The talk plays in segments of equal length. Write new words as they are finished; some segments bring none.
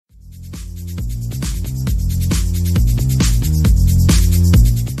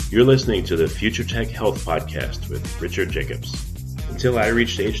You're listening to the Future Tech Health Podcast with Richard Jacobs. Until I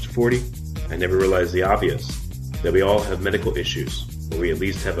reached age 40, I never realized the obvious, that we all have medical issues, or we at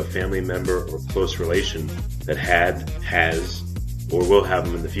least have a family member or close relation that had, has, or will have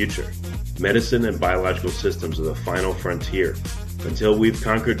them in the future. Medicine and biological systems are the final frontier. Until we've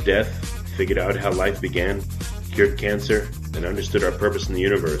conquered death, figured out how life began, cured cancer, and understood our purpose in the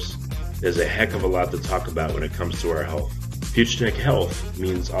universe, there's a heck of a lot to talk about when it comes to our health. Future Tech Health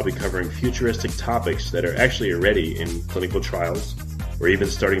means I'll be covering futuristic topics that are actually already in clinical trials, or even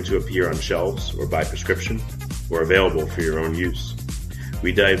starting to appear on shelves or by prescription, or available for your own use.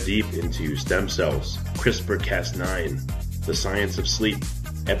 We dive deep into stem cells, CRISPR-Cas9, the science of sleep,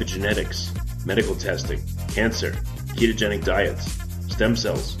 epigenetics, medical testing, cancer, ketogenic diets, stem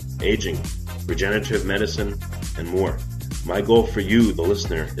cells, aging, regenerative medicine, and more. My goal for you, the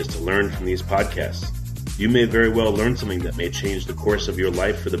listener, is to learn from these podcasts. You may very well learn something that may change the course of your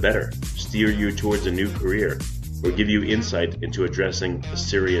life for the better, steer you towards a new career, or give you insight into addressing a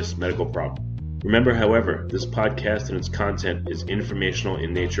serious medical problem. Remember, however, this podcast and its content is informational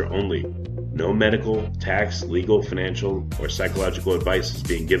in nature only. No medical, tax, legal, financial, or psychological advice is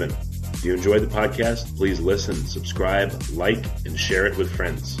being given. If you enjoyed the podcast, please listen, subscribe, like, and share it with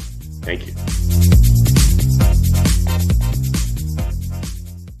friends. Thank you.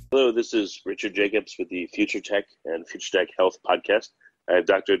 Hello, this is Richard Jacobs with the Future Tech and Future Tech Health Podcast. I have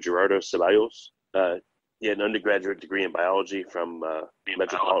Dr. Gerardo Ceballos. He had an undergraduate degree in biology from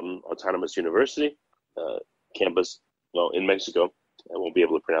Metropolitan Autonomous University, campus, in Mexico. I won't be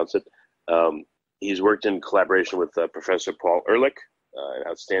able to pronounce it. He's worked in collaboration with Professor Paul Ehrlich, an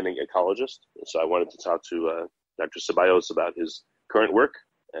outstanding ecologist. So I wanted to talk to Dr. Ceballos about his current work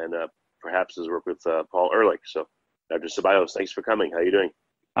and perhaps his work with Paul Ehrlich. So Dr. Ceballos, thanks for coming. How are you doing?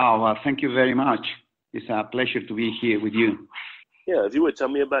 Oh, well, thank you very much. It's a pleasure to be here with you. Yeah, if you would tell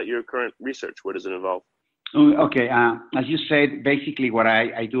me about your current research, what does it involve? Okay, as you said, basically what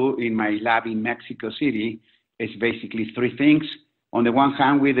I do in my lab in Mexico City is basically three things. On the one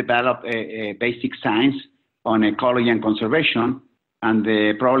hand, we develop a basic science on ecology and conservation,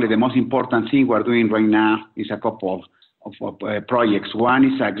 and probably the most important thing we're doing right now is a couple of projects. One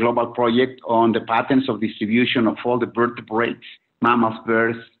is a global project on the patterns of distribution of all the vertebrates, mammals,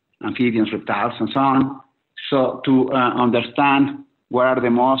 birds, amphibians, reptiles, and so on. So to understand what are the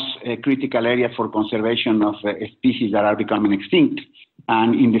most critical areas for conservation of species that are becoming extinct.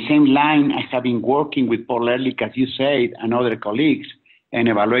 And in the same line, I have been working with Paul Ehrlich, as you said, and other colleagues, and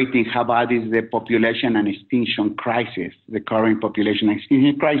evaluating how bad is the population and extinction crisis, the current population and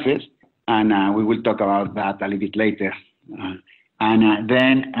extinction crisis. And we will talk about that a little bit later.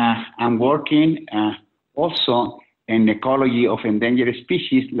 Then I'm working also in ecology of endangered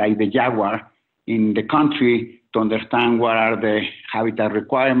species like the jaguar in the country to understand what are the habitat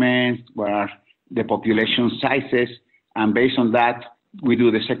requirements, what are the population sizes, and based on that, we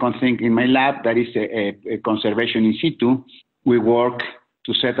do the second thing in my lab, that is a conservation in situ. We work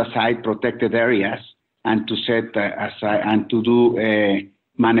to set aside protected areas and to set aside and to do a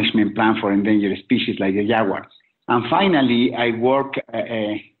management plan for endangered species like the jaguar. And finally, I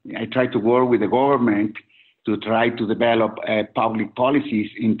try to work with the government to try to develop public policies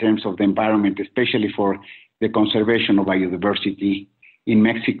in terms of the environment, especially for the conservation of biodiversity in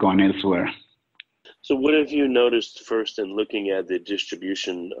Mexico and elsewhere. So what have you noticed first in looking at the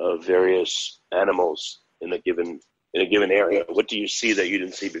distribution of various animals in a given area? What do you see that you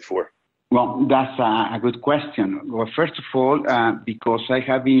didn't see before? Well, that's a good question. Well, first of all, because I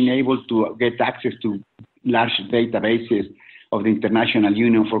have been able to get access to large databases of the International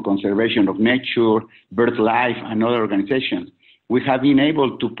Union for Conservation of Nature, BirdLife, and other organizations, we have been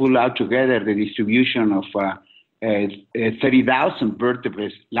able to pull out together the distribution of 30,000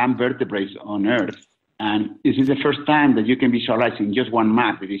 vertebrates, land vertebrates on Earth. And this is the first time that you can visualize in just one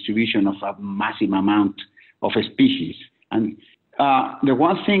map the distribution of a massive amount of species. And the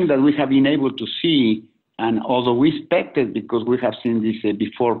one thing that we have been able to see, and although we expected, because we have seen this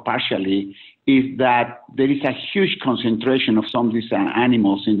before partially, is that there is a huge concentration of some of these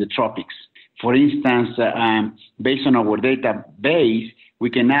animals in the tropics. For instance, based on our database, we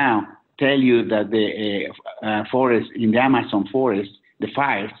can now tell you that the forest in the Amazon forest, the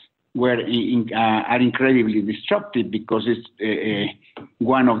fires, are incredibly disruptive because it's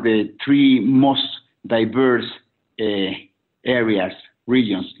one of the three most diverse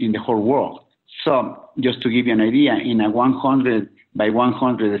regions in the whole world. So just to give you an idea, in a 100 by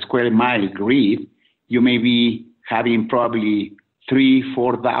 100 square mile grid, you may be having probably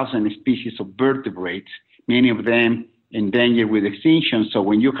 3,000-4,000 species of vertebrates, many of them endangered with extinction. So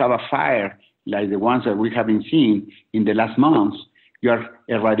when you have a fire like the ones that we have been seeing in the last months, you are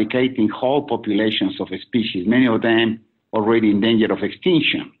eradicating whole populations of species, many of them already in danger of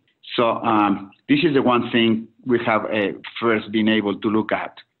extinction. So this is the one thing we have first been able to look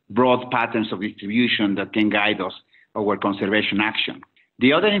at, broad patterns of distribution that can guide us our conservation action.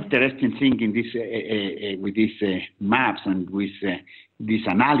 The other interesting thing in this, with these maps and with this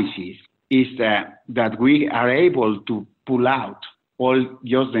analysis is that we are able to pull out all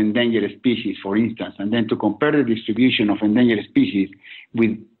just the endangered species, for instance, and then to compare the distribution of endangered species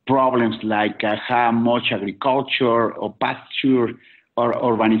with problems like how much agriculture or pasture or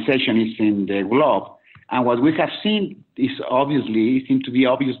urbanization is in the globe. And what we have seen is obviously, it seems to be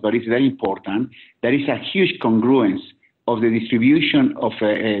obvious, but it's very important, there is a huge congruence of the distribution of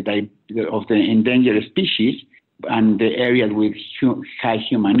the endangered species and the areas with high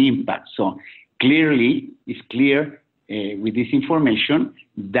human impact. So clearly, it's clear with this information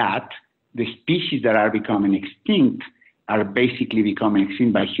that the species that are becoming extinct are basically becoming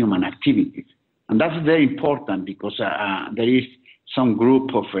extinct by human activities. And that's very important because there is some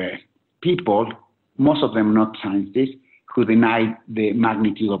group of people, most of them not scientists, who deny the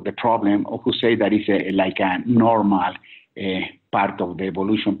magnitude of the problem or who say that it's like a normal part of the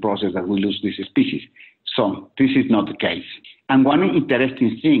evolution process that we lose these species. So this is not the case. And one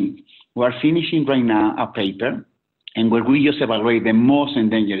interesting thing, we're finishing right now a paper and where we just evaluate the most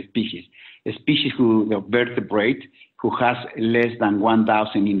endangered species, a species the vertebrate who has less than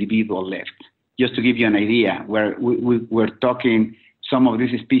 1,000 individuals left. Just to give you an idea, we're talking, some of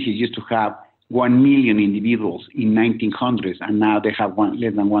these species used to have 1 million individuals in 1900s, and now they have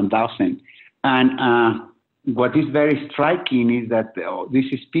less than 1,000. And what is very striking is that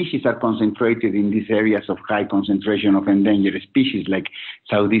these species are concentrated in these areas of high concentration of endangered species like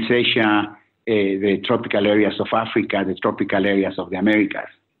Southeast Asia, the tropical areas of Africa, the tropical areas of the Americas.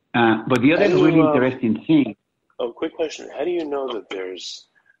 But the other really interesting thing... Oh, quick question. How do you know that there's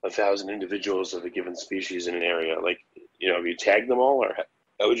 1,000 individuals of a given species in an area? Like, have you tagged them all, or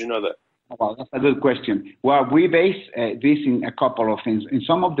how would you know that? Well, that's a good question. Well, we base this in a couple of things. In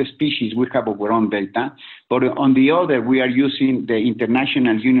some of the species, we have our own data, but on the other, we are using the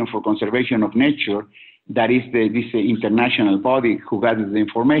International Union for Conservation of Nature, that is this international body who gathers the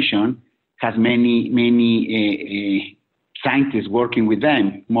information, has many scientists working with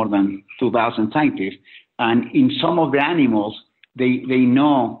them, more than 2,000 scientists. And in some of the animals, they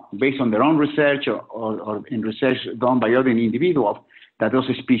know, based on their own research or in research done by other individuals, that those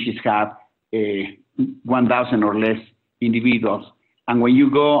species have 1,000 or less individuals. And when you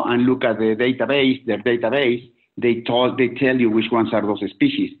go and look at their database, they tell you which ones are those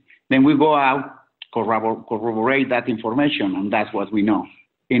species. Then we go out, corroborate that information, and that's what we know.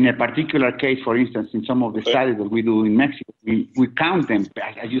 In a particular case, for instance, in some of the studies that we do in Mexico, we count them,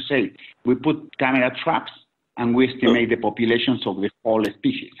 as you say, we put camera traps and we estimate the populations of the whole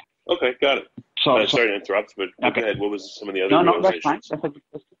species. Okay, got it. Sorry to interrupt, but go ahead. What was some of the other realizations? That's fine. That's a good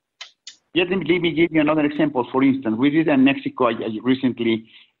question. Let me give you another example. For instance, we did in Mexico recently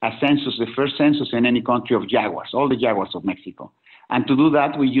a census, the first census in any country of jaguars, all the jaguars of Mexico. And to do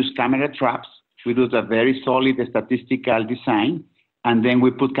that, we use camera traps. We do a very solid statistical design, and then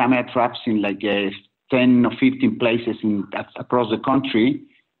we put camera traps in like 10 or 15 places across the country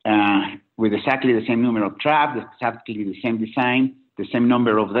with exactly the same number of traps, exactly the same design, the same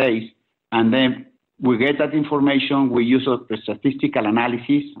number of days. And then we get that information, we use a statistical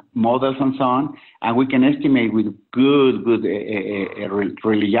analysis, models and so on, and we can estimate with good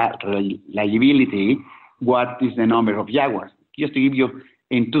reliability what is the number of jaguars. Just to give you,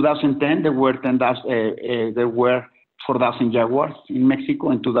 in 2010, there were 4,000 jaguars in Mexico.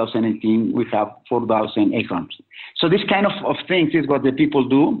 In 2018, we have 4,800. So this kind of things is what the people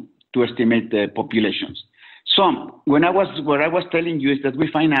do to estimate the populations. So what I was telling you is that we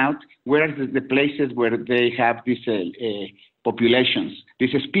find out where are the places where they have these populations,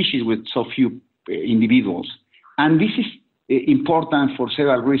 these species with so few individuals. And this is important for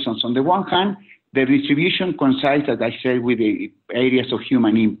several reasons. On the one hand, the distribution coincides, as I said, with the areas of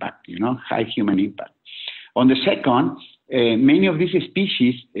human impact, high human impact. On the second, many of these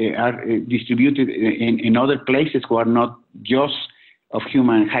species are distributed in other places who are not just of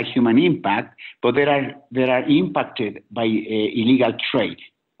high human impact, but they are impacted by illegal trade.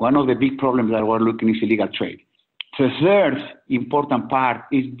 One of the big problems that we're looking is illegal trade. The third important part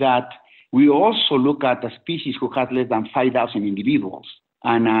is that we also look at a species who has less than 5,000 individuals.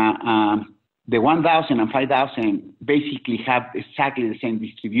 And the 1,000 and 5,000 basically have exactly the same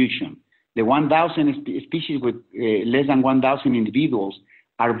distribution. The 1,000 species with less than 1,000 individuals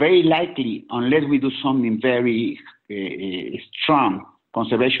are very likely, unless we do something very strong,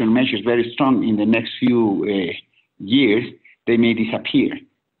 conservation measures very strong in the next few years, they may disappear.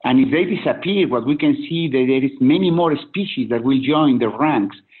 And if they disappear, what we can see that there is many more species that will join the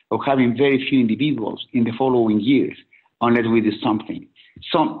ranks of having very few individuals in the following years, unless we do something.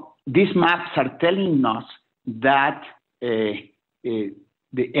 So these maps are telling us that the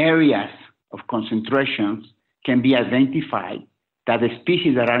areas of concentrations can be identified, that the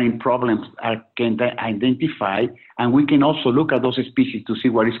species that are in problems can be identified, and we can also look at those species to see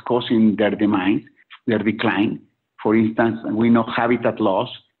what is causing their demise, their decline. For instance, we know habitat loss,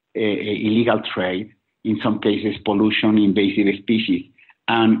 illegal trade, in some cases pollution, invasive species.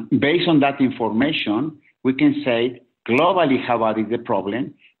 And based on that information, we can say globally how bad is the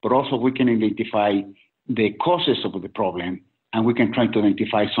problem, but also we can identify the causes of the problem, and we can try to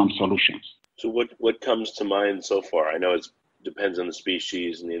identify some solutions. So what comes to mind so far? I know it depends on the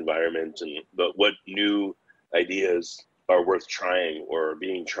species and the environment, but what new ideas are worth trying or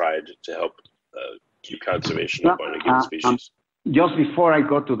being tried to help keep conservation up on a given species? Just before I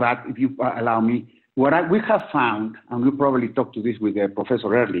go to that, if you allow me, what we have found, and we probably talked to this with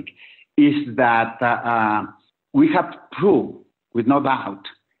Professor Ehrlich, is that we have proved, with no doubt,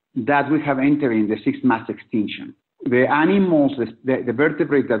 that we have entered in the sixth mass extinction. The animals, the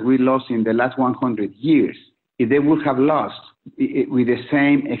vertebrates that we lost in the last 100 years, if they would have lost with the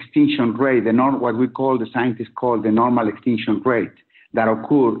same extinction rate, what we call, the scientists call the normal extinction rate that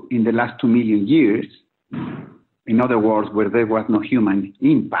occurred in the last 2 million years, in other words, where there was no human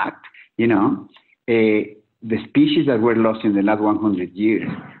impact, the species that were lost in the last 100 years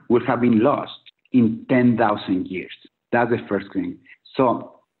would have been lost in 10,000 years. That's the first thing.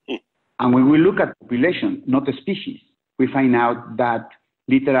 So, and when we look at population, not the species, we find out that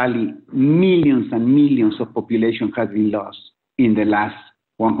literally millions and millions of population has been lost in the last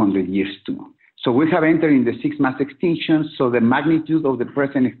 100 years too. So we have entered in the sixth mass extinction, so the magnitude of the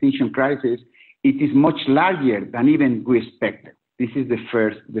present extinction crisis, it is much larger than even we expected. This is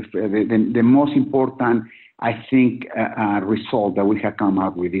the most important, I think, result that we have come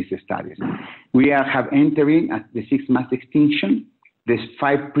out with these studies. We have entering at the sixth mass extinction. There's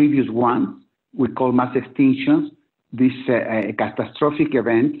 5 previous ones we call mass extinctions. These catastrophic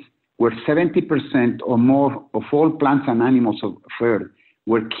events where 70% or more of all plants and animals of Earth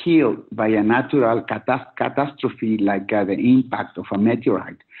were killed by a natural catastrophe like the impact of a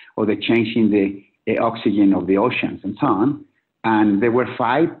meteorite or the change in the oxygen of the oceans and so on. And there were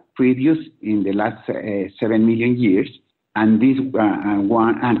 5 previous in the last 7 million years. And this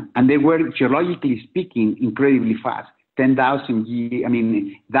and they were, geologically speaking, incredibly fast. 10,000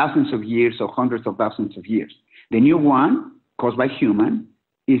 years, thousands of years or hundreds of thousands of years. The new one, caused by human,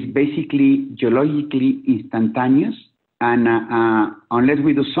 is basically geologically instantaneous. And unless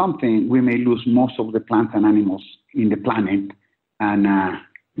we do something, we may lose most of the plants and animals in the planet and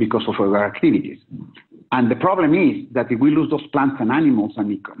because of our activities. And the problem is that if we lose those plants and animals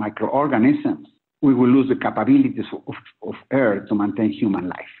and microorganisms, we will lose the capabilities of Earth to maintain human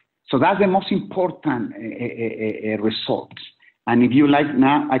life. So that's the most important result. And if you like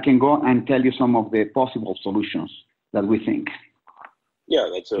now, I can go and tell you some of the possible solutions that we think. Yeah,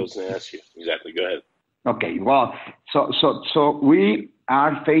 that's what I was going to ask you. Exactly. Go ahead. Okay. Well, so we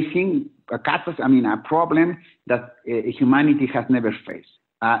are facing a problem that humanity has never faced.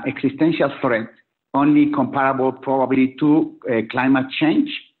 Existential threat, only comparable probably to climate change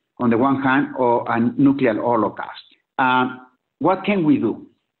on the one hand or a nuclear holocaust. What can we do?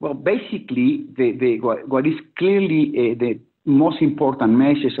 Well, basically, what is clearly the most important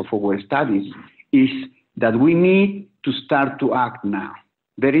message of our studies is that we need to start to act now.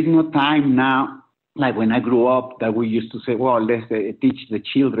 There is no time now, like when I grew up, that we used to say, well, let's teach the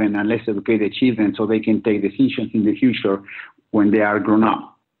children and let's educate the children so they can take decisions in the future when they are grown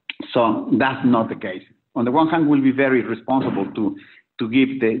up. So that's not the case. On the one hand, we'll be very responsible to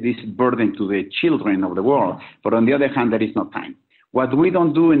give this burden to the children of the world, but on the other hand, there is no time. What we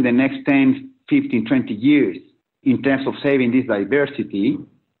don't do in the next 10, 15, 20 years in terms of saving this diversity,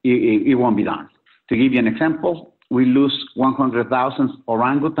 it won't be done. To give you an example, we lose 100,000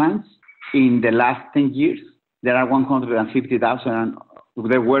 orangutans in the last 10 years. There were 150,000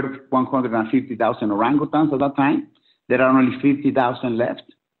 orangutans at that time. There are only 50,000 left.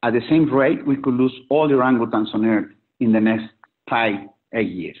 At the same rate, we could lose all the orangutans on Earth in the next 5-8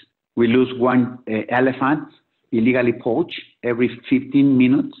 years. We lose one elephant illegally poached every 15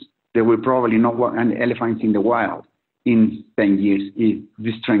 minutes. There will probably not be an elephant in the wild in 10 years if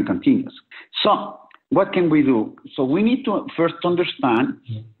this trend continues. So what can we do? So we need to first understand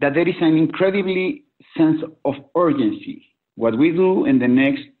that there is an incredibly sense of urgency. What we do in the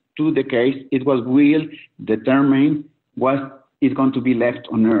next 2 decades, it will determine what is going to be left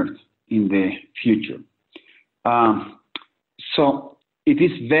on Earth in the future. So it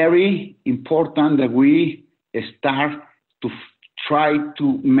is very important that we start to try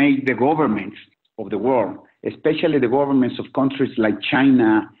to make the governments of the world, especially the governments of countries like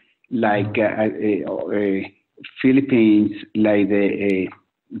China, like Philippines, like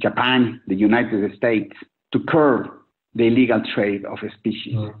Japan, the United States, to curb the illegal trade of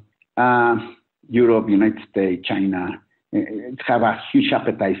species. Europe, United States, China have a huge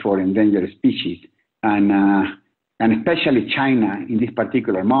appetite for endangered species, and especially China in this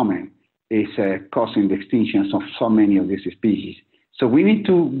particular moment is causing the extinctions of so many of these species. So we need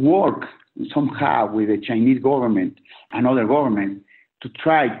to work somehow with the Chinese government and other governments to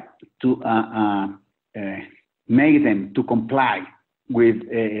try to make them to comply with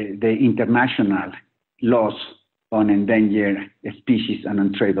the international laws on endangered species and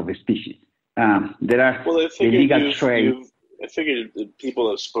on trade of species. There are illegal trade. I figured that people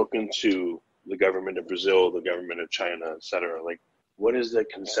have spoken to the government of Brazil, the government of China, et cetera. Like, what is the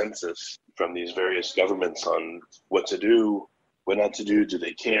consensus from these various governments on what to do, what not to do? Do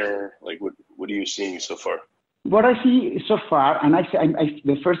they care? Like, what are you seeing so far? What I see so far, and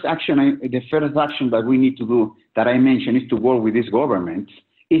the first action that we need to do, that I mentioned, is to work with these governments,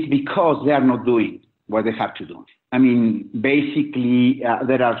 is because they are not doing what they have to do. I mean, basically,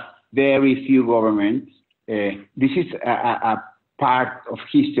 there are very few governments. This is a part of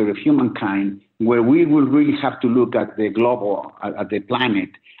history of humankind where we will really have to look at the planet,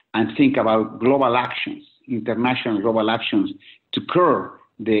 and think about global actions, international global actions, to curb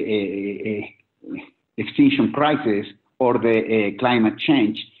the extinction crisis or the climate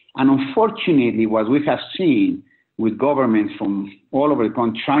change. And unfortunately, what we have seen with governments from all over the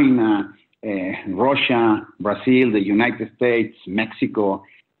country, China, Russia, Brazil, the United States, Mexico,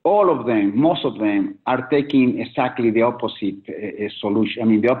 all of them, most of them, are taking exactly the opposite solution. I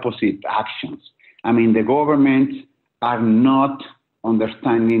mean, the opposite actions. I mean, the governments are not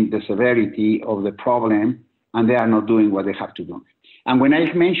understanding the severity of the problem, and they are not doing what they have to do. And when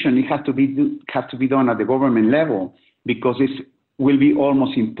I mentioned it has to be done at the government level, because it will be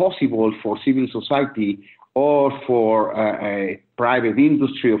almost impossible for civil society or for a private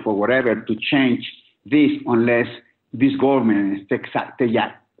industry or for whatever to change this unless this government takes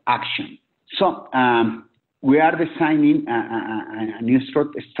action. So we are designing a new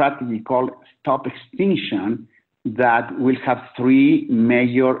strategy called Stop Extinction that will have three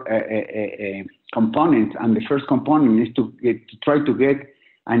major components. And the first component is to try to get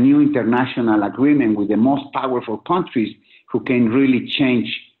a new international agreement with the most powerful countries who can really change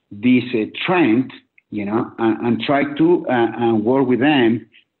this trend, and try to work with them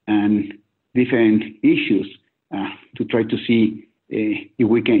and different issues to try to see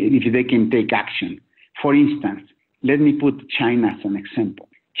if they can take action. For instance, let me put China as an example.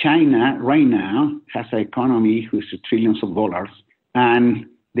 China right now has an economy with trillions of dollars, and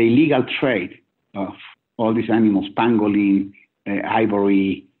the illegal trade of all these animals, pangolin,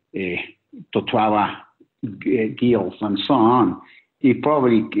 ivory, totuaba, gills, and so on, it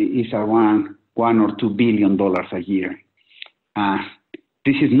probably is around $1 or $2 billion a year.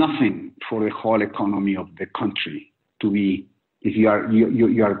 This is nothing for the whole economy of the country to be. If you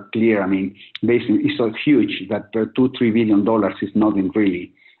are clear, I mean, basically it's so huge that $2-3 billion is nothing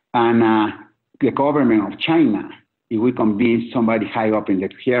really. And the government of China, if we convince somebody high up in the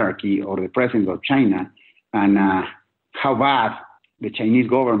hierarchy or the president of China, and how bad the Chinese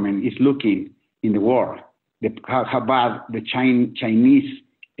government is looking in the world, how bad the Chinese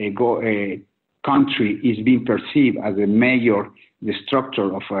country is being perceived as a major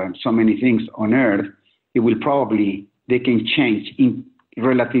destructor of so many things on earth, they can change in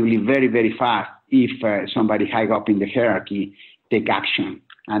relatively very, very fast if somebody high up in the hierarchy take action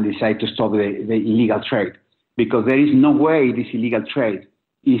and decide to stop the illegal trade. Because there is no way this illegal trade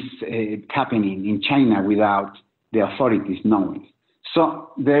is happening in China without the authorities knowing.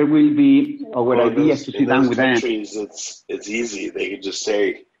 So there will be our idea to sit down with them. In those countries, it's easy. They can just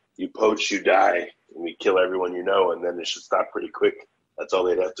say, you poach, you die, and we kill everyone you know, and then it should stop pretty quick. That's all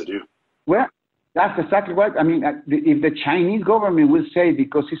they'd have to do. Well, that's exactly right. I mean, if the Chinese government will say,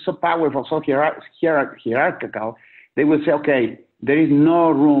 because it's so powerful, so hierarchical, they will say, okay, there is no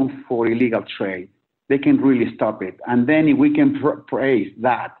room for illegal trade. They can really stop it. And then if we can praise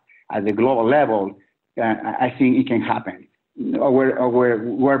that at the global level, I think it can happen.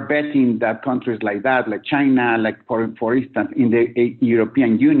 We're betting that countries like that, like China, like for instance, in the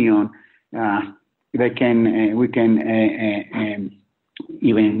European Union,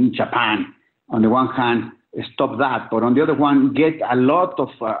 even Japan, on the one hand, stop that, but on the other one, get a lot of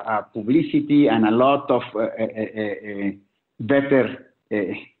publicity and a lot of better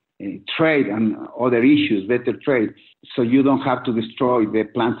trade and other issues, better trade, so you don't have to destroy the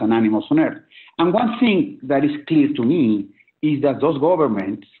plants and animals on Earth. And one thing that is clear to me is that those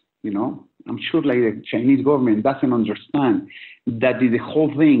governments, I'm sure like the Chinese government doesn't understand that if the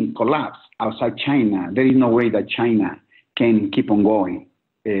whole thing collapse outside China, there is no way that China can keep on going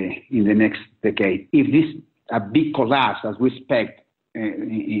in the next decade. If this a big collapse, as we expect,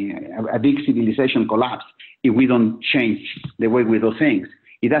 a big civilization collapse, if we don't change the way we do things,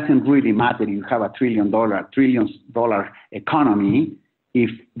 it doesn't really matter if you have a $1 trillion economy if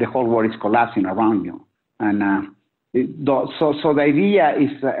the whole world is collapsing around you. And so the idea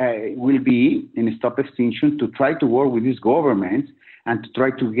is will be in Stop Extinction to try to work with these governments and to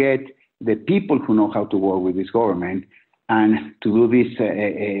try to get the people who know how to work with this government and to do this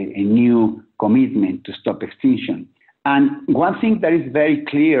a new commitment to stop extinction. And one thing that is very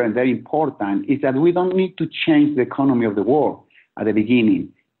clear and very important is that we don't need to change the economy of the world at the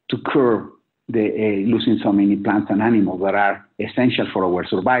beginning to curb the losing so many plants and animals that are essential for our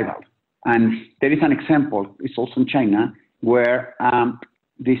survival. And there is an example, it's also in China, where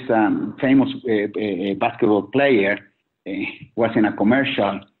this famous basketball player was in a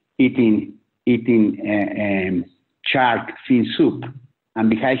commercial eating shark fin soup, and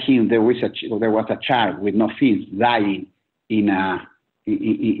behind him there was a shark with no fins dying in a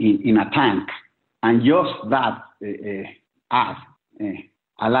tank, and just that ad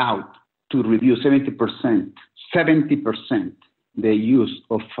allowed to reduce 70% the use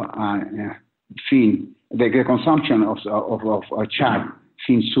of fin, the consumption of shark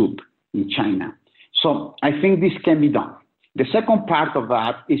fin soup in China. So I think this can be done. The second part of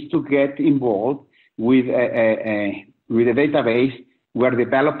that is to get involved with a database. We're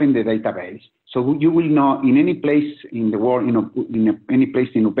developing the database. So you will know in any place in the world, in any place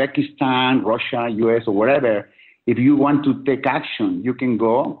in Uzbekistan, Russia, US, or wherever, if you want to take action, you can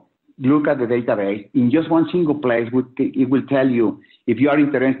go look at the database. In just one single place, it will tell you if you are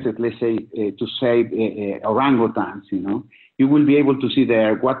interested, let's say, to save orangutans, you will be able to see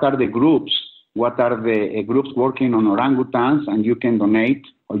there what are the groups working on orangutans, and you can donate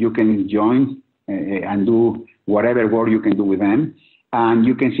or you can join and do whatever work you can do with them. And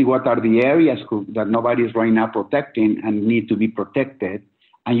you can see what are the areas that nobody is right now protecting and need to be protected.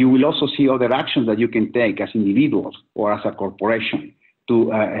 And you will also see other actions that you can take as individuals or as a corporation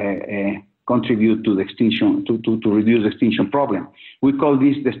to contribute to the extinction, to reduce the extinction problem. We call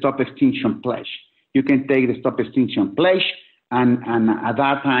this the Stop Extinction Pledge. You can take the Stop Extinction Pledge, and at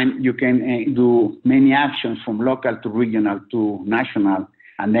that time you can do many actions from local to regional to national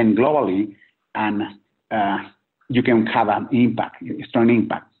and then globally, and you can have an impact, a strong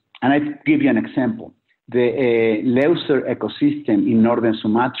impact. And I give you an example. The Leuser ecosystem in northern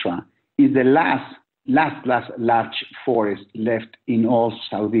Sumatra is the last large forest left in all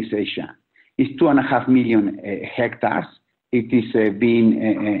Southeast Asia. It's 2.5 million hectares. It is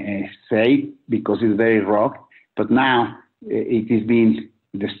being saved because it's very rock, but now it is being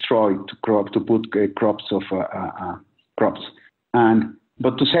destroyed to put crops.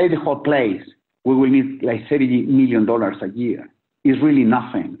 But to save the whole place, we will need like $30 million a year. It's really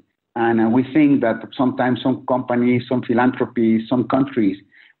nothing. And we think that sometimes some companies, some philanthropies, some countries,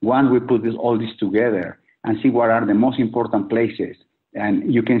 once we put all this together and see what are the most important places,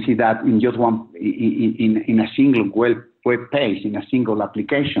 and you can see that in just one, in a single web page, in a single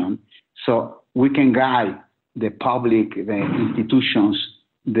application, so we can guide the public, the institutions,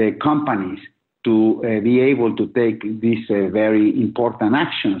 the companies to be able to take these very important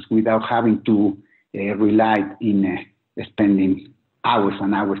actions without having to rely in spending hours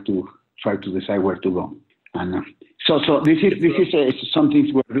and hours to try to decide where to go. And so this is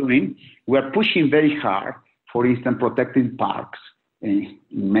something we're doing. We're pushing very hard, for instance, protecting parks in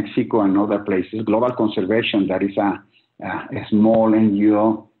Mexico and other places. Global Conservation, that is a small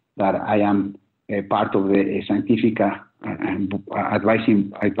NGO that I am a part of the scientific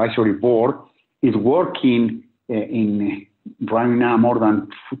advisory board, is working in right now more than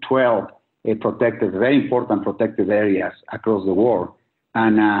 12 very important protected areas across the world.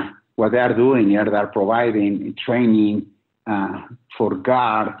 And what they are doing is they are providing training for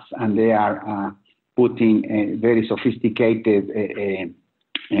guards, and they are putting very sophisticated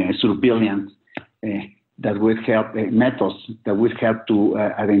surveillance that will help methods that will help to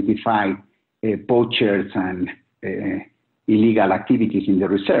identify poachers and illegal activities in the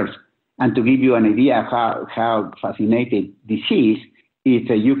reserves. And to give you an idea how fascinating this is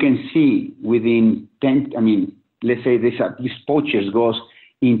you can see within 10, let's say these poachers goes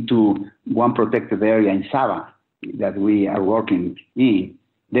into one protected area in Sabah that we are working in.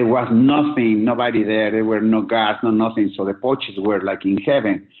 there was nothing, nobody there. There were no gas, no nothing. So the poachers were like in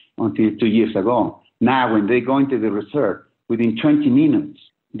heaven until 2 years ago. Now, when they go into the reserve, within 20 minutes,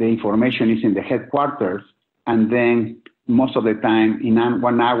 the information is in the headquarters, and then most of the time, in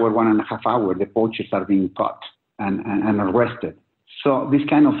 1 hour, 1.5 hours, the poachers are being caught and arrested. So these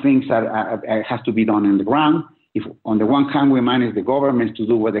kind of things has to be done on the ground. If on the one hand we manage the governments to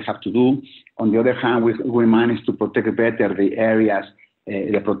do what they have to do, on the other hand we manage to protect better the areas,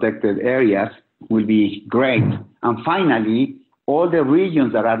 the protected areas, will be great. And finally, all the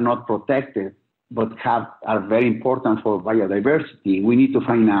regions that are not protected but are very important for biodiversity, we need to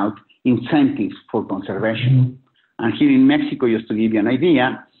find out incentives for conservation. And here in Mexico, just to give you an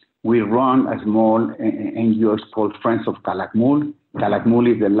idea, we run a small NGO called Friends of Calakmul. Calakmul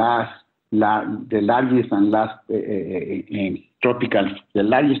is the largest and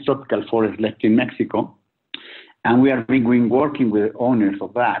largest tropical forest left in Mexico. And we have been working with owners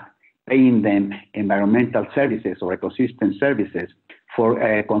of that, paying them environmental services or ecosystem services for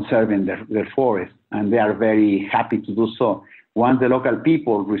conserving their forest. And they are very happy to do so. Once the local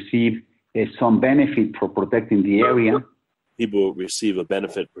people receive some benefit for protecting the area. People receive a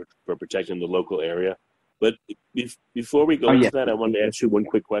benefit for protecting the local area. But before we go into that, I wanted to ask you one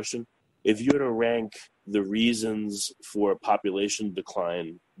quick question. If you were to rank the reasons for population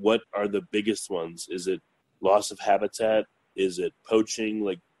decline, what are the biggest ones? Is it loss of habitat? Is it poaching?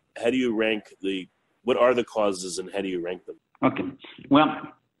 Like, how do you rank what are the causes and how do you rank them? Okay. Well,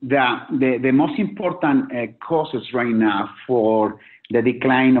 the most important causes right now for the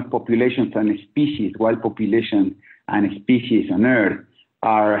decline of populations and species, wild population and species on Earth,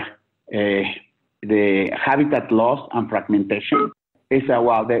 are the habitat loss and fragmentation.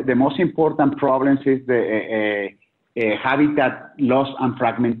 The most important problems is the habitat loss and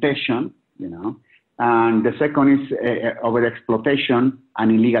fragmentation, and the second is overexploitation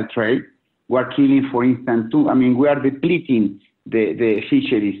and illegal trade. We're killing, for instance, we are depleting the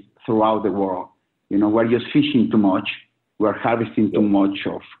fisheries throughout the world. We're just fishing too much. We're harvesting too much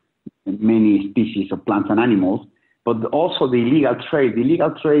of many species of plants and animals, but also the illegal trade. The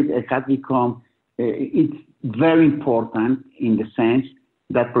illegal trade has become, it's very important in the sense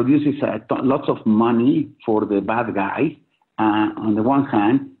that produces lots of money for the bad guys on the one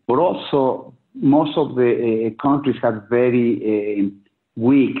hand, but also most of the countries have very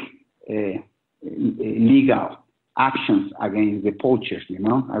weak legal actions against the poachers,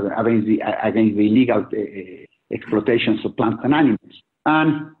 against the illegal exploitations of plants and animals.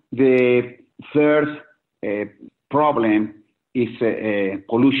 And the third problem is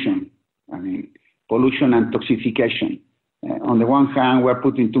pollution. Pollution and toxification. On the one hand, we're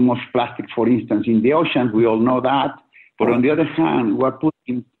putting too much plastic, for instance, in the oceans. We all know that. But on the other hand, we're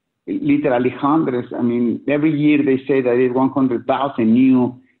putting literally hundreds. Every year they say that there's 100,000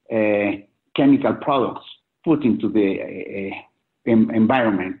 new chemical products put into the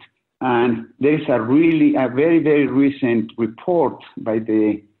environment. And there is a very, very recent report by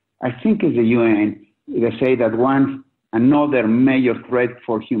I think it's the UN, that say that another major threat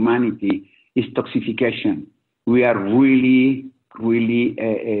for humanity is toxification. We are really, really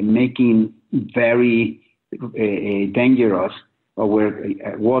making very dangerous our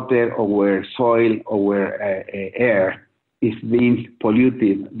water, our soil, our air is being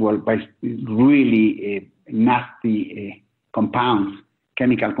polluted by really nasty compounds,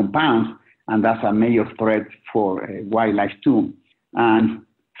 chemical compounds, and that's a major threat for wildlife too. And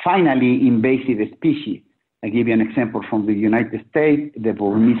finally, invasive species. I give you an example from the United States. The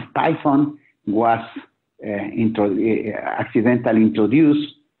Burmese python was accidentally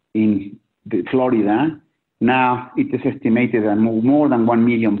introduced in Florida. Now it is estimated that more than 1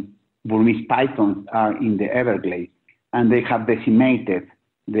 million Burmese pythons are in the Everglades, and they have decimated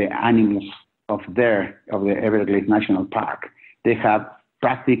the animals of the Everglades National Park. They have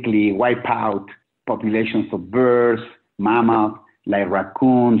practically wiped out populations of birds, mammals, like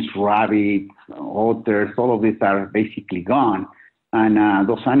raccoons, rabbits, otters. All of these are basically gone. And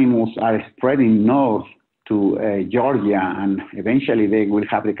those animals are spreading north to Georgia, and eventually they will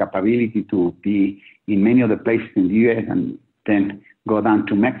have the capability to be in many of the places in the U.S. and then go down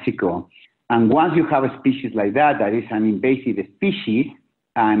to Mexico. And once you have a species like that is an invasive species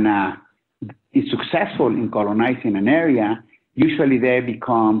and is successful in colonizing an area, usually they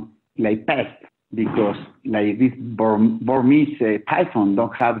become like pests, because like this Burmese python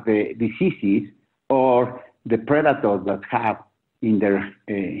don't have the diseases or the predators that have in their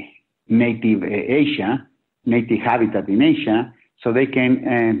native habitat in Asia, so they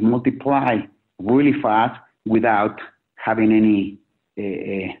can multiply really fast without having any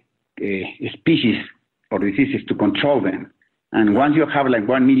species or diseases to control them. And once you have like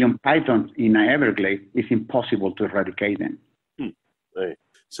 1 million pythons in an Everglades, it's impossible to eradicate them. Right.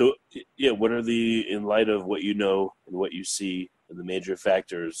 So, what are in light of what you know and what you see and the major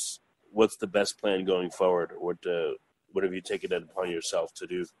factors, what's the best plan going forward? What have you taken it upon yourself to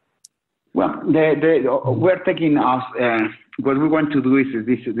do? Well, we're taking us, what we want to do is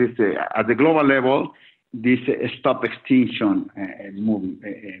this at the global level, this stop extinction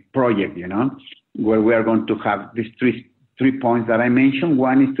project, where we are going to have these three points that I mentioned.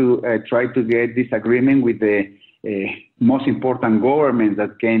 One is to try to get this agreement with the most important governments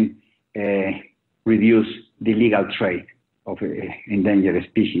that can reduce the illegal trade of endangered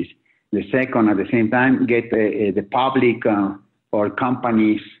species. The second, at the same time, get the public or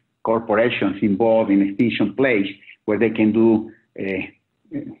companies, corporations involved in extinction place where they can do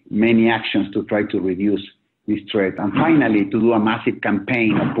many actions to try to reduce this threat. And finally, to do a massive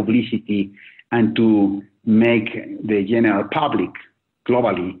campaign of publicity and to make the general public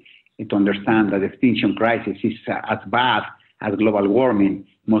globally to understand that the extinction crisis is as bad as global warming,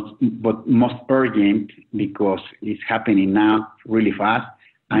 but most urgent because it's happening now really fast.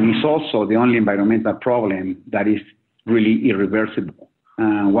 And it's also the only environmental problem that is really irreversible.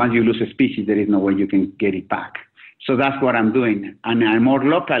 Once you lose a species, there is no way you can get it back. So that's what I'm doing. And more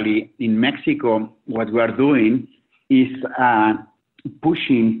locally in Mexico, what we are doing is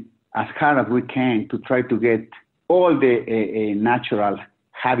pushing as hard as we can to try to get all the natural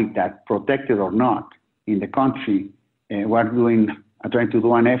habitat, protected or not, in the country. We're trying to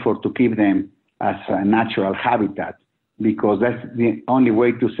do an effort to keep them as a natural habitat, because that's the only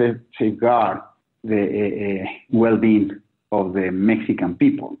way to safeguard the well-being of the Mexican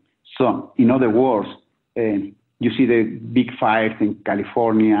people. So, in other words, you see the big fires in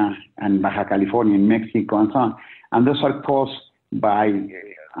California and Baja California in Mexico and so on, and those are caused by,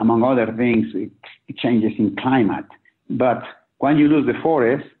 among other things, changes in climate. But when you lose the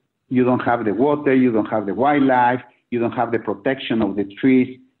forest, you don't have the water, you don't have the wildlife, you don't have the protection of the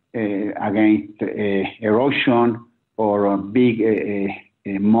trees against erosion or big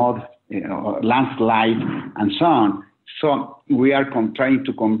mud, landslide, and so on. So we are trying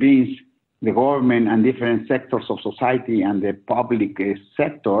to convince the government and different sectors of society and the public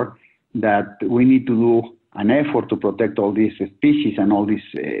sector that we need to do an effort to protect all these species and all these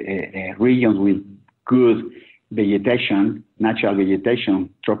regions with good vegetation, natural vegetation,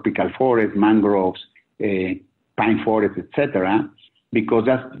 tropical forests, mangroves, pine forests, etc., because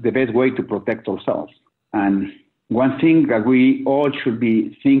that's the best way to protect ourselves. And one thing that we all should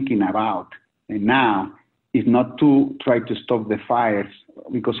be thinking about now is not to try to stop the fires,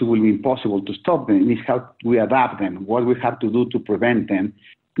 because it will be impossible to stop them. It's how we adapt them, what we have to do to prevent them,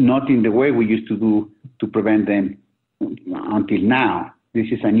 not in the way we used to do to prevent them until now. This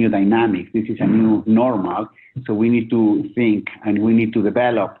is a new dynamic. This is a new normal. So we need to think and we need to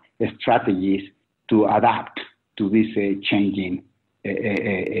develop strategies to adapt to these changing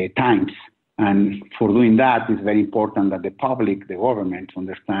times. And for doing that, it's very important that the public, the governments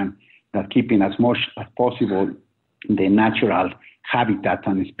understand that keeping as much as possible the natural habitat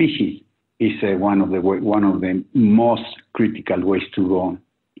and species is one of the most critical ways to go.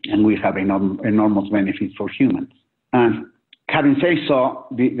 And we have enormous benefits for humans. And having said so,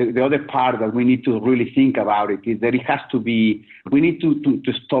 the other part that we need to really think about it is that it has to be, we need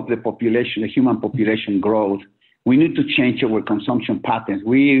to stop the human population growth. We need to change our consumption patterns.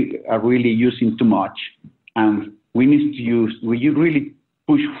 We are really using too much. And we need to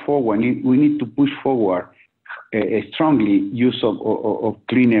push forward. We need to push forward strongly use of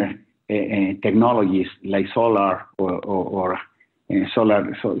cleaner technologies like solar or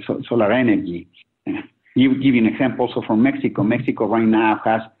solar energy. You give you an example also from Mexico. Mexico right now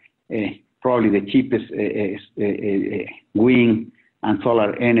has probably the cheapest wind and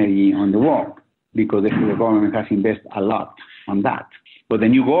solar energy on the world, because the government has invested a lot on that. But the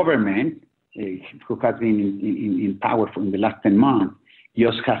new government, who has been in power for the last 10 months,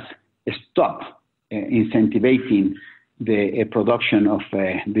 just has stopped incentivizing the production of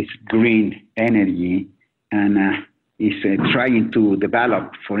this green energy, and is trying to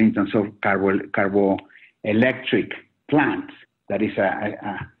develop, for instance, of carboelectric plants. That is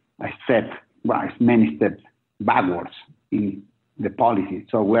many steps backwards in the policy.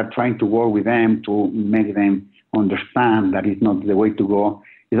 So we're trying to work with them to make them understand that it's not the way to go.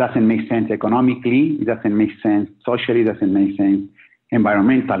 It doesn't make sense economically, it doesn't make sense socially, it doesn't make sense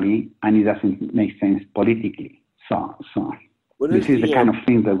environmentally, and it doesn't make sense politically. So this is the kind of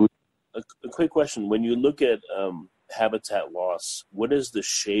thing that we... A quick question. When you look at habitat loss, what is the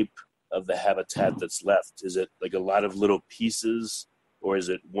shape of the habitat that's left? Is it like a lot of little pieces, or is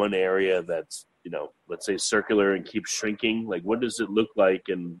it one area that's let's say circular and keeps shrinking? Like, what does it look like,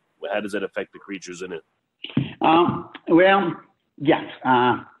 and how does that affect the creatures in it? Well, yes.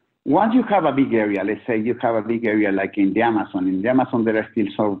 Once you have a big area, let's say you have a big area like in the Amazon there are still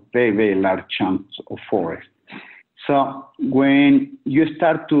some very, very large chunks of forest. So when you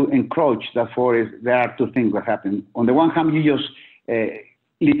start to encroach the forest, there are two things that happen. On the one hand, you just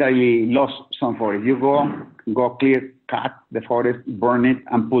literally lost some forest. You go clear, cut the forest, burn it,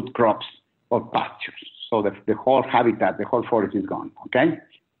 and put crops or pastures. So the whole habitat, the whole forest is gone, okay?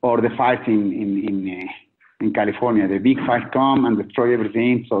 Or the fires in California, the big fires come and destroy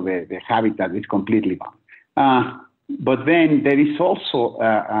everything, so the habitat is completely gone. But then there is also,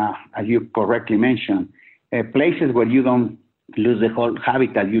 as you correctly mentioned, places where you don't lose the whole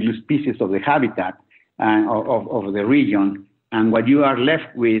habitat, you lose pieces of the habitat of the region, and what you are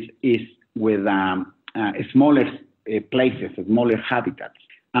left with is with smaller places, smaller habitats.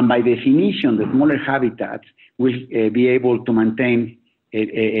 And by definition, the smaller habitats will be able to maintain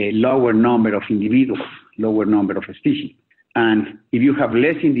a lower number of individuals, lower number of species. And if you have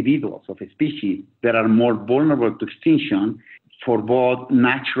less individuals of a species that are more vulnerable to extinction for both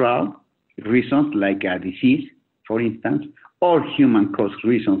natural reasons like a disease, for instance, or human-caused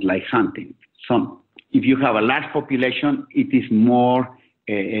reasons like hunting. So if you have a large population, it is more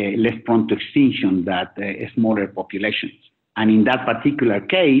less prone to extinction than smaller populations. And in that particular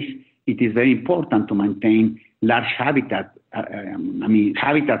case, it is very important to maintain large habitat,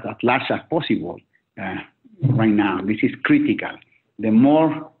 habitats as large as possible right now. This is critical. The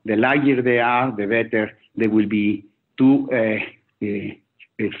larger they are, the better they will be to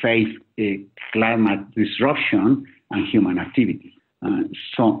face climate disruption and human activity.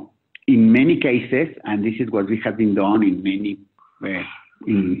 So in many cases, and this is what we have been done in many,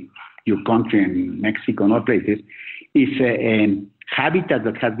 in your country and Mexico and other places, is habitat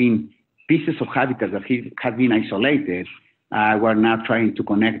that have been, pieces of habitat that have been isolated. We're now trying to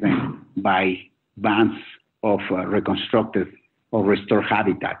connect them by bands of reconstructed or restored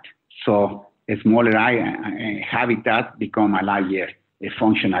habitat. So a smaller habitat become a larger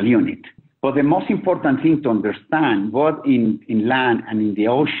functional unit. But the most important thing to understand, both in land and in the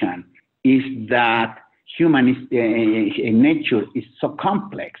ocean, is that nature is so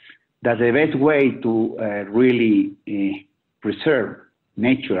complex that the best way to really preserve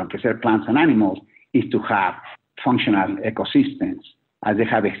nature and preserve plants and animals is to have functional ecosystems as they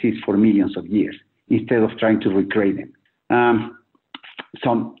have existed for millions of years, instead of trying to recreate them.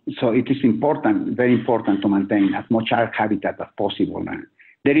 So it is important, very important to maintain as much habitat as possible.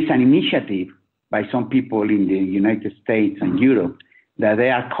 There is an initiative by some people in the United States and Europe that they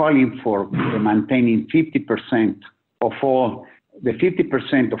are calling for maintaining 50% of all, the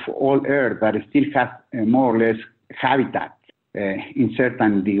 50% of all Earth that still has more or less habitat in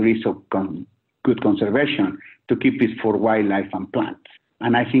certain degrees of good conservation to keep it for wildlife and plants.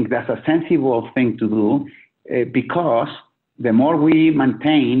 And I think that's a sensible thing to do because the more we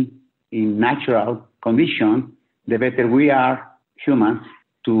maintain in natural conditions, the better we are humans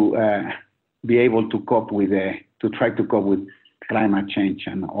to be able to cope with to try to cope with climate change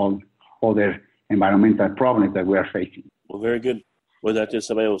and all other environmental problems that we are facing. Well, very good. Well, Dr.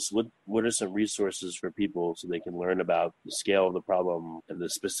 Ceballos, what are some resources for people so they can learn about the scale of the problem and the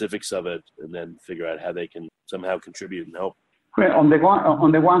specifics of it, and then figure out how they can somehow contribute and help? Well, on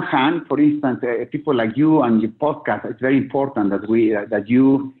the one hand, for instance, people like you and your podcast, it's very important that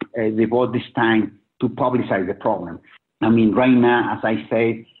you devote this time to publicize the problem. I mean, right now, as I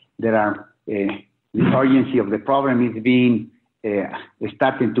said, there are the urgency of the problem is being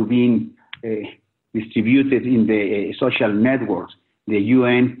starting to be distributed in the social networks. The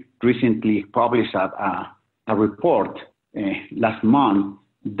UN recently published a report last month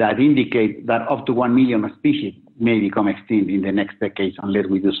that indicates that up to 1 million species may become extinct in the next decades unless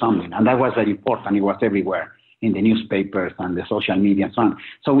we do something. And that was very important. It was everywhere in the newspapers and the social media and so on.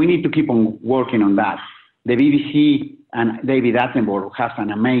 So we need to keep on working on that. The BBC and David Attenborough has an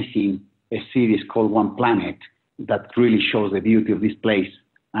amazing series called One Planet that really shows the beauty of this place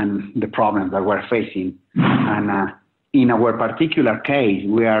and the problems that we're facing. And in our particular case,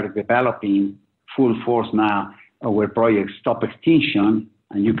 we are developing full force now our project Stop Extinction,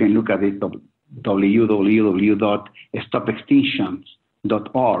 and you can look at it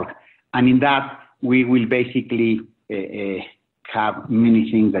www.stopextinctions.org. And in that, we will basically have many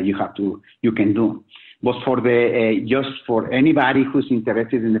things that you can do. But for just for anybody who's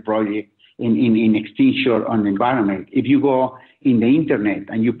interested in the project, in extinction on the environment, if you go in the internet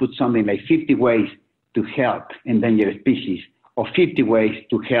and you put something like 50 ways to help endangered species or 50 ways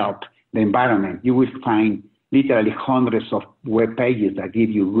to help the environment, you will find literally hundreds of web pages that give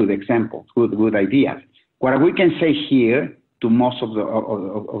you good examples, good ideas. What we can say here to most of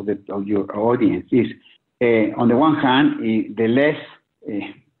your audience is, on the one hand, the less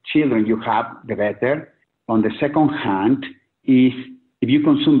children you have, the better. On the second hand, is if you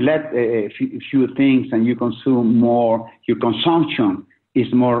consume few things and you consume more, your consumption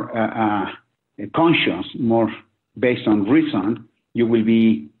is more conscious, more based on reason, you will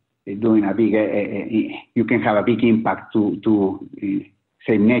be doing a big, you can have a big impact to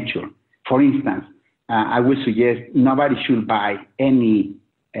say, nature. For instance, I would suggest nobody should buy any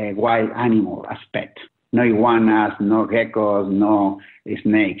wild animal as pet. No iguanas, no geckos, no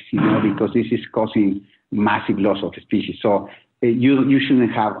snakes, because this is causing massive loss of species. So you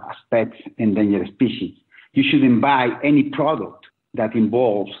shouldn't have as pets endangered species. You shouldn't buy any product that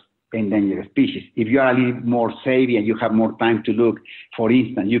involves endangered species. If you are a little more savvy and you have more time to look, for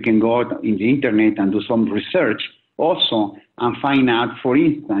instance, you can go in the internet and do some research also and find out, for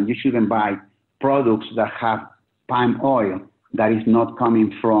instance, you shouldn't buy products that have palm oil that is not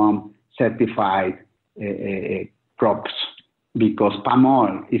coming from certified crops, because palm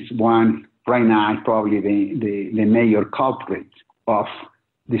oil is one, right now, probably the major culprit of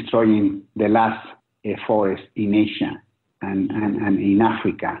destroying the last forest in Asia and in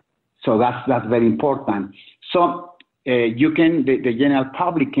Africa. So that's very important. So the general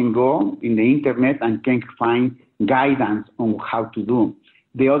public can go in the internet and can find guidance on how to do.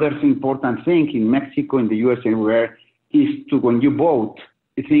 The other important thing in Mexico, in the US, everywhere, is to, when you vote,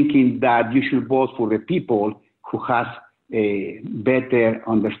 thinking that you should vote for the people who has a better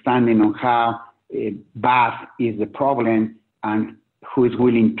understanding on how bad is the problem and who is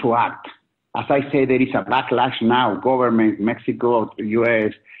willing to act. As I say, there is a backlash now, government, Mexico,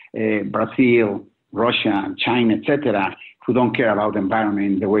 US, Brazil, Russia, China, etc., who don't care about the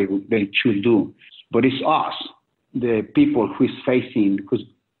environment the way they should do. But it's us, the people who's facing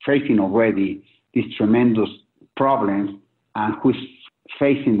already these tremendous problems and who's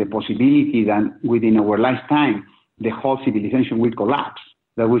facing the possibility that within our lifetime, the whole civilization will collapse,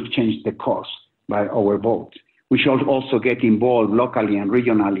 that will change the course by our vote. We should also get involved locally and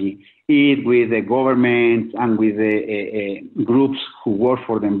regionally, with the government and with the groups who work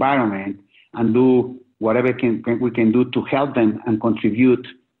for the environment, and do whatever we can do to help them and contribute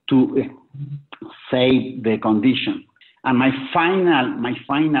to save the condition. And my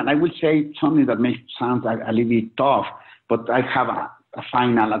final, I will say something that may sound a little bit tough, but I have a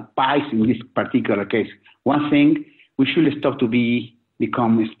final advice in this particular case. One thing, we should stop to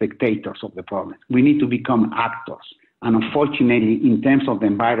become spectators of the problem. We need to become actors. And unfortunately, in terms of the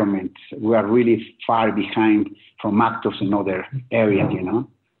environment, we are really far behind from actors in other areas,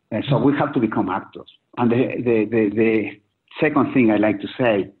 And so we have to become actors. And the second thing I like to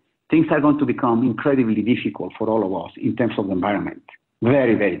say, things are going to become incredibly difficult for all of us in terms of the environment.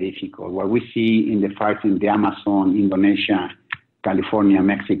 Very, very difficult. What we see in the fires in the Amazon, Indonesia, California,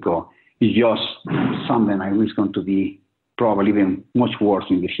 Mexico, is just something that is going to be probably even much worse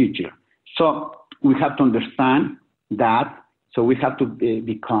in the future. So we have to understand that. So we have to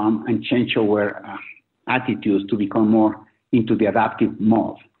become and change our attitudes to become more into the adaptive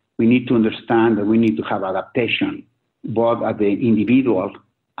mode. We need to understand that we need to have adaptation, both at the individual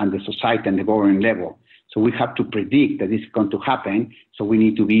and the society and the government level. So we have to predict that this is going to happen. So we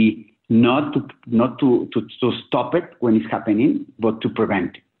need to be not to stop it when it's happening, but to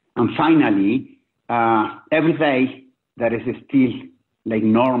prevent it. And finally, every day that is still like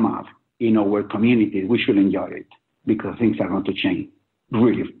normal in our communities, we should enjoy it, because things are going to change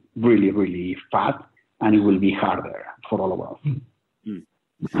really, really, really fast, and it will be harder for all of us. Mm.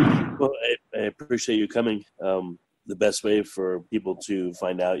 Well, I appreciate you coming. The best way for people to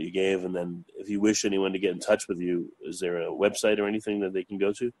find out you gave, and then if you wish anyone to get in touch with you, is there a website or anything that they can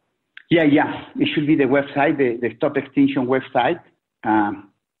go to? Yeah. It should be the website, the Stop Extinction website.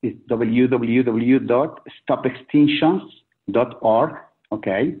 It's www.stopextinctions.org.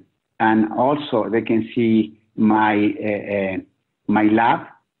 Okay, and also they can see my lab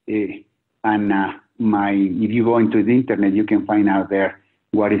and if you go into the internet, you can find out there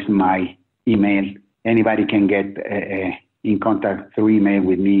what is my email. Anybody can get in contact through email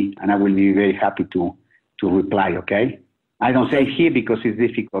with me, and I will be very happy to reply. Okay, I don't say it here because it's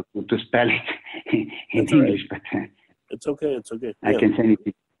difficult to spell it in English, but it's okay. I can send it.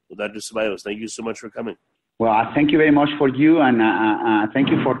 Well, Dr. Ceballos, thank you so much for coming. Well, thank you very much for you, and thank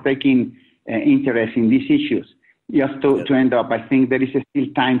you for taking interest in these issues. Just to end up, I think there is still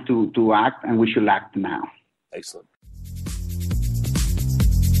time to act, and we should act now. Excellent.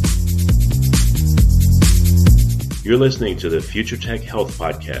 You're listening to the Future Tech Health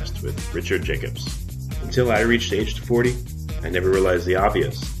Podcast with Richard Jacobs. Until I reached age 40, I never realized the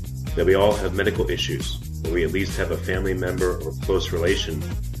obvious, that we all have medical issues, or we at least have a family member or close relation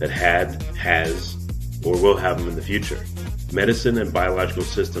that had, has, or will have them in the future. Medicine and biological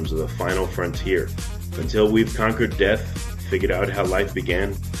systems are the final frontier. Until we've conquered death, figured out how life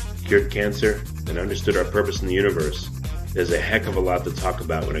began, cured cancer, and understood our purpose in the universe, there's a heck of a lot to talk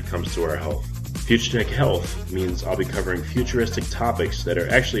about when it comes to our health. Future Tech Health means I'll be covering futuristic topics that are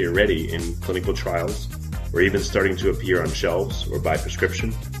actually already in clinical trials, or even starting to appear on shelves or by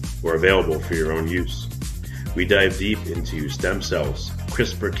prescription, or available for your own use. We dive deep into stem cells,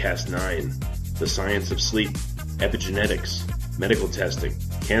 CRISPR-Cas9, the science of sleep, epigenetics, medical testing,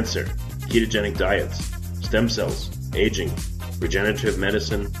 cancer, ketogenic diets, stem cells, aging, regenerative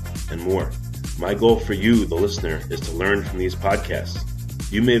medicine, and more. My goal for you, the listener, is to learn from these podcasts.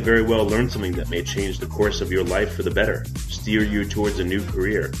 You may very well learn something that may change the course of your life for the better, steer you towards a new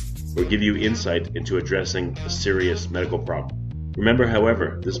career, or give you insight into addressing a serious medical problem. Remember,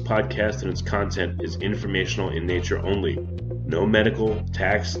 however, this podcast and its content is informational in nature only. No medical,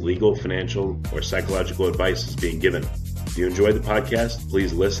 tax, legal, financial, or psychological advice is being given. If you enjoyed the podcast,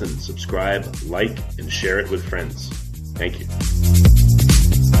 please listen, subscribe, like, and share it with friends. Thank you.